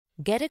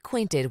Get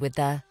acquainted with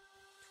the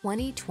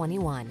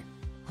 2021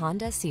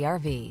 Honda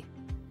CR-V.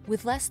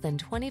 With less than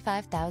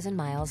 25,000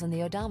 miles on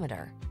the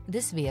odometer,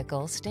 this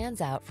vehicle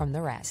stands out from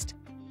the rest.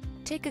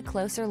 Take a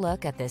closer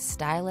look at this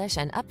stylish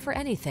and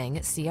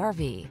up-for-anything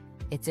CR-V.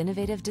 Its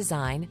innovative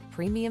design,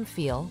 premium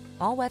feel,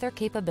 all-weather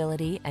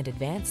capability, and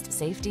advanced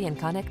safety and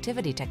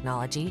connectivity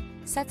technology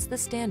sets the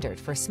standard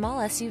for small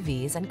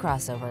SUVs and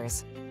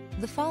crossovers.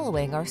 The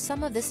following are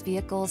some of this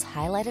vehicle's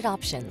highlighted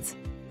options: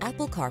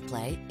 Apple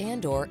CarPlay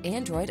and/or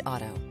Android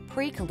Auto,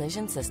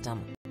 pre-collision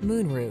system,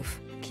 moonroof,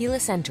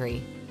 keyless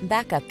entry,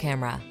 backup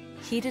camera,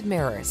 heated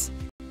mirrors,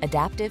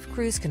 adaptive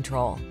cruise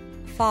control,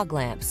 fog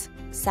lamps,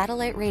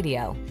 satellite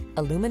radio,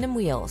 aluminum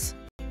wheels.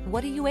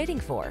 What are you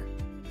waiting for?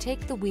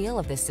 Take the wheel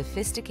of this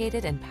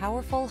sophisticated and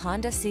powerful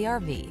Honda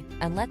CR-V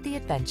and let the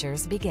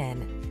adventures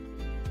begin.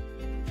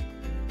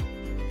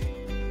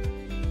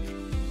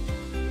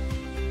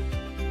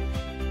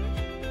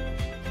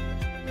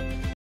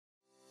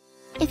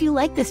 If you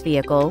like this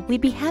vehicle, we'd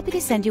be happy to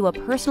send you a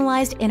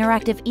personalized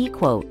interactive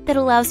e-quote that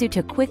allows you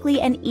to quickly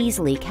and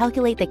easily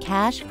calculate the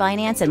cash,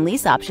 finance, and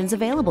lease options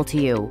available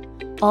to you.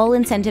 All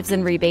incentives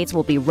and rebates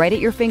will be right at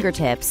your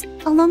fingertips,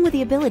 along with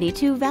the ability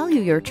to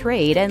value your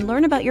trade and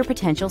learn about your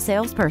potential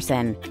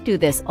salesperson. Do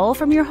this all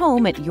from your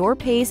home at your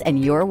pace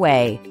and your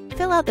way.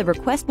 Fill out the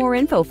Request More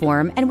Info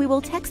form and we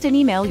will text and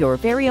email your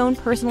very own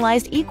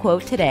personalized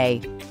e-quote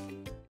today.